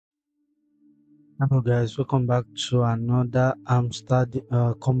Hello guys, welcome back to another Hamster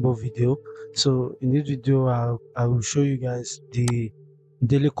combo video. So in this video, I will show you guys the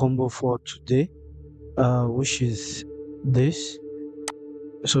daily combo for today, which is this.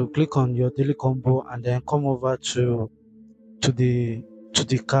 So click on your daily combo and then come over to the to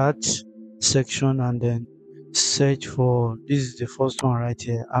the cards section and then search for this is the first one right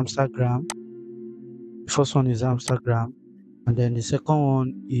here, Amsterdam. First one is Amsterdam, and then the second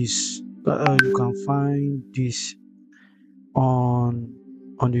one is you can find this on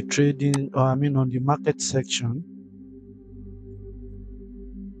the trading, or I mean on the market section,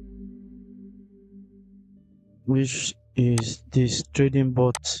 which is this trading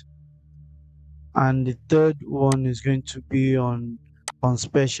bot. And the third one is going to be on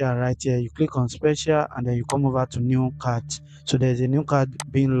special right here. You click on special and then you come over to new cards. So there's a new card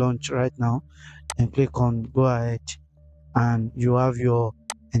being launched right now, and click on go ahead, and you have your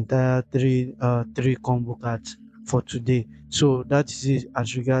entire three combo cards for today. So that is it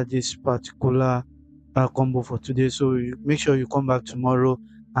as regard this particular combo for today. So you make sure you come back tomorrow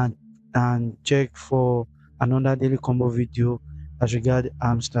and check for another daily combo video as regard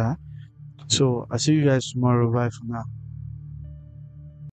hamster. So I'll see you guys tomorrow. Bye for now.